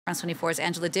France 24's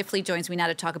Angela Diffley joins me now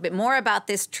to talk a bit more about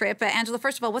this trip. Angela,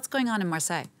 first of all, what's going on in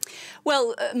Marseille?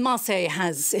 Well, Marseille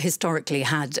has historically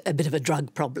had a bit of a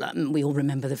drug problem. We all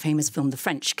remember the famous film The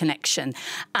French Connection.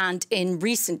 And in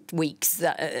recent weeks,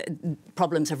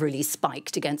 problems have really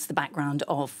spiked against the background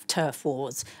of turf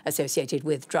wars associated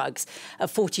with drugs. A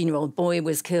 14-year-old boy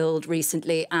was killed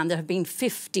recently, and there have been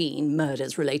 15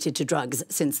 murders related to drugs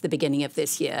since the beginning of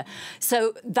this year.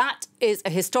 So that is a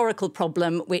historical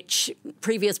problem which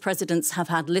previous presidents have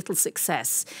had little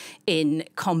success in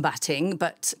combating,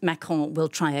 but Macron will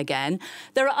try again.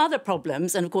 There are other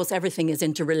problems, and of course everything is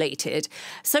interrelated.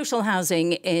 Social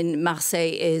housing in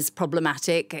Marseille is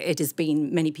problematic. It has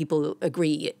been, many people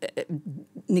agree,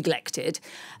 neglected.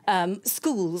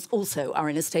 Schools also are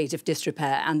in a state of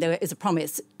disrepair, and there is a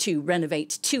promise to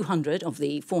renovate 200 of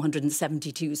the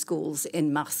 472 schools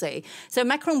in Marseille. So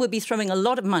Macron will be throwing a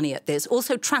lot of money at this.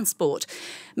 Also transport.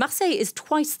 Marseille is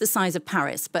twice the size of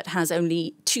Paris, but has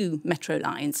only 2 metro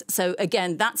lines. So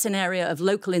again, that's an area of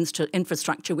local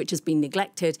infrastructure which has been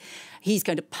neglected. He's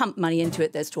going to pump money into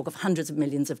it. There's talk of hundreds of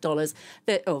millions of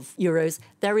euros.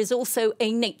 There is also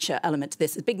a nature element to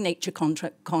this, a big nature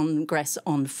congress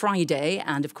on Friday.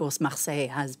 And of course, Marseille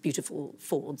has beautiful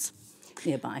fords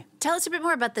nearby. Tell us a bit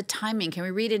more about the timing. Can we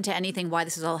read into anything why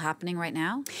this is all happening right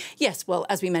now? Yes, well,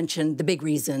 as we mentioned, the big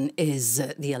reason is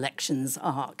the elections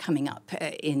are coming up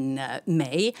in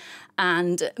May.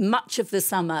 And much of the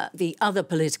summer, the other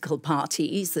political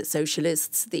parties, the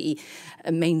socialists, the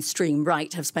mainstream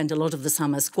right, have spent a lot of the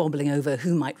summer squabbling over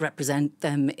who might represent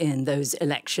them in those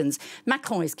elections.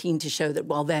 Macron is keen to show that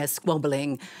while they're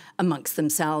squabbling amongst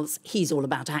themselves, he's all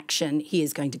about action. He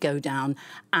is going to go down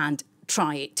and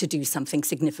try to do something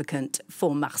significant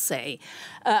for Marseille.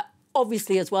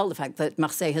 Obviously, as well, the fact that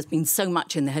Marseille has been so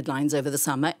much in the headlines over the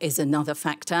summer is another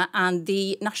factor. And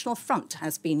the National Front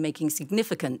has been making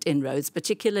significant inroads,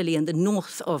 particularly in the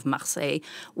north of Marseille,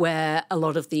 where a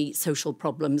lot of the social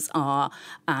problems are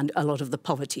and a lot of the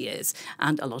poverty is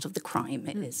and a lot of the crime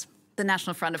is. The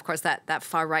National Front, of course, that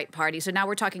far-right party. So now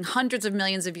we're talking hundreds of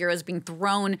millions of euros being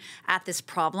thrown at this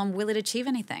problem. Will it achieve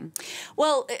anything?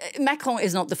 Well, Macron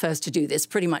is not the first to do this.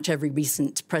 Pretty much every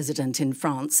recent president in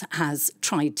France has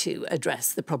tried to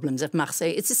address the problems of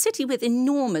Marseille. It's a city with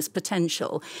enormous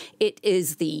potential. It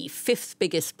is the 5th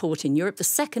biggest port in Europe, the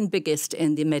 2nd biggest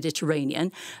in the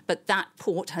Mediterranean. But that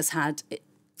port has had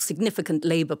significant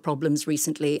labour problems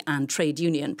recently and trade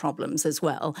union problems as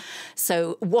well.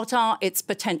 So what are its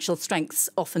potential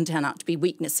strengths often turn out to be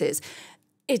weaknesses.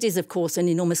 It is, of course, an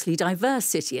enormously diverse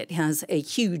city. It has a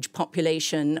huge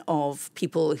population of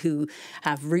people who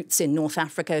have roots in North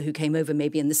Africa, who came over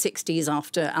maybe in the 60s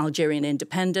after Algerian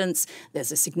independence.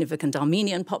 There's a significant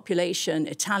Armenian population,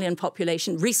 Italian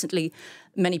population, recently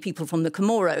many people from the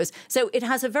Comoros. So it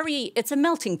has it's a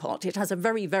melting pot. It has a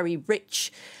very, very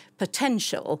rich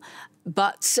potential,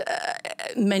 but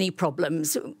many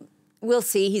problems. We'll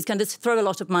see. He's going to throw a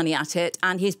lot of money at it,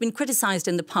 and he's been criticised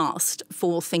in the past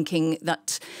for thinking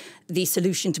that the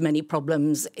solution to many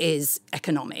problems is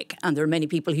economic. And there are many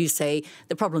people who say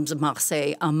the problems of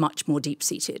Marseille are much more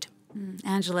deep-seated.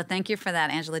 Angela, thank you for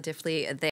that. Angela Diffley there.